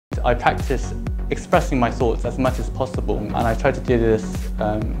I practice expressing my thoughts as much as possible, and I try to do this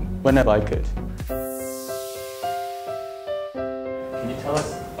whenever I could. Can you tell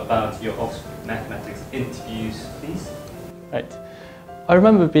us about your Oxford mathematics interviews, please? Right. I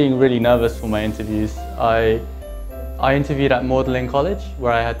remember being really nervous for my interviews. I interviewed at Magdalen College,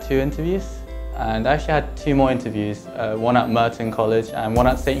 where I had 2 interviews, and I actually had 2 more interviews, one at Merton College and one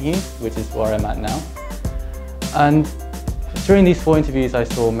at St Hugh's, which is where I'm at now. And during these 4 interviews, I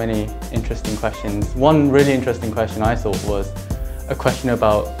saw many interesting questions. One really interesting question I thought was a question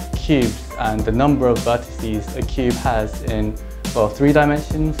about cubes and the number of vertices a cube has in, well, 3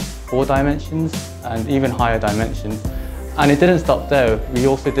 dimensions, 4 dimensions, and even higher dimensions. And it didn't stop there. We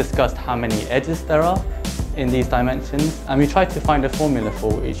also discussed how many edges there are in these dimensions, and we tried to find a formula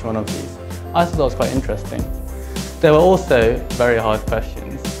for each one of these. I thought that was quite interesting. There were also very hard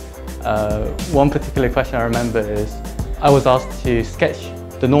questions. One particular question I remember is, I was asked to sketch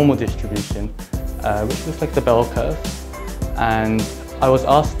the normal distribution, which looks like the bell curve, and I was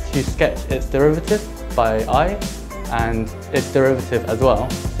asked to sketch its derivative by I and its derivative as well,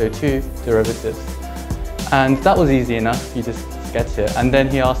 so 2 derivatives. And that was easy enough, you just sketch it. And then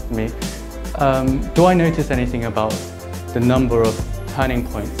he asked me, do I notice anything about the number of turning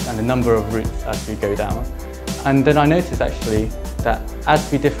points and the number of roots as we go down? And then I noticed actually that as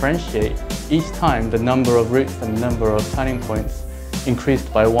we differentiate, each time the number of roots and the number of turning points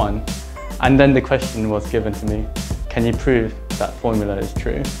increased by 1. And then the question was given to me, can you prove that formula is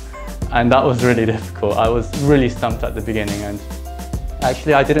true? And that was really difficult. I was really stumped at the beginning, and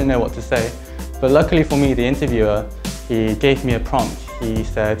actually I didn't know what to say. But luckily for me, the interviewer, he gave me a prompt. He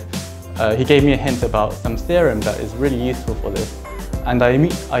said, he gave me a hint about some theorem that is really useful for this. And I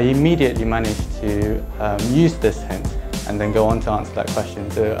immediately managed to use this hint and then go on to answer that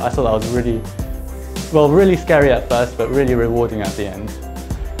question. So I thought that was really scary at first, but really rewarding at the end.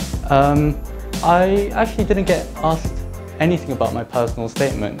 I actually didn't get asked anything about my personal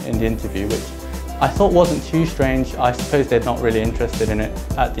statement in the interview, which I thought wasn't too strange. I suppose they're not really interested in it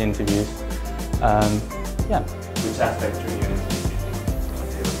at the interviews. Yeah. Which aspect during your interview do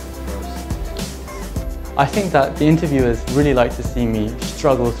you think I think that the interviewers really like to see me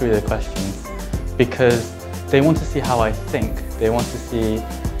struggle through the questions because they want to see how I think. They want to see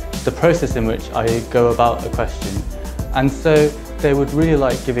the process in which I go about a question. And so they would really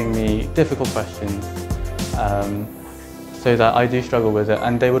like giving me difficult questions so that I do struggle with it,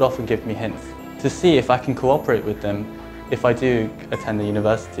 and they would often give me hints to see if I can cooperate with them if I do attend the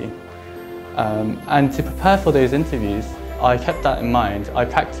university. And to prepare for those interviews, I kept that in mind. I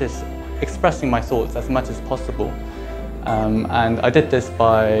practiced expressing my thoughts as much as possible. And I did this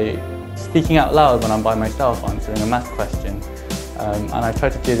by speaking out loud when I'm by myself answering a math question. And I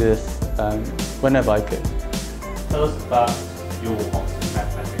tried to do this whenever I could. Tell us about your Oxford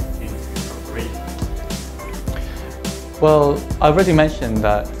mathematics interview preparation. Well, I've already mentioned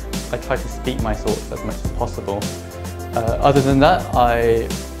that I try to speak my thoughts as much as possible. Other than that, I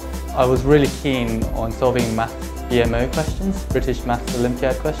was really keen on solving maths BMO questions, British Maths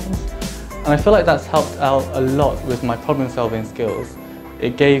Olympiad questions. And I feel like that's helped out a lot with my problem-solving skills.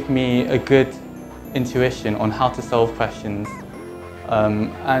 It gave me a good intuition on how to solve questions.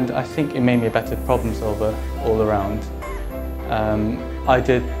 And I think it made me a better problem solver all around. I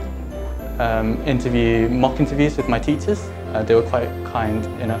did mock interviews with my teachers. They were quite kind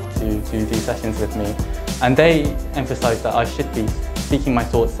enough to do these sessions with me. And they emphasised that I should be speaking my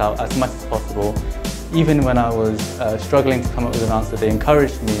thoughts out as much as possible. Even when I was struggling to come up with an answer, they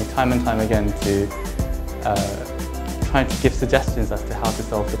encouraged me time and time again to try to give suggestions as to how to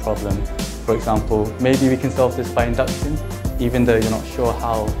solve the problem. For example, maybe we can solve this by induction, even though you're not sure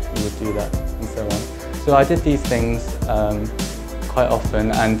how you would do that, and so on. So I did these things quite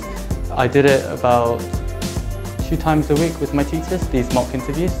often, and I did it about 2 times a week with my teachers, these mock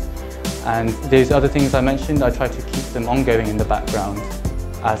interviews. And those other things I mentioned, I tried to keep them ongoing in the background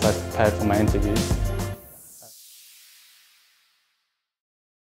as I prepared for my interviews.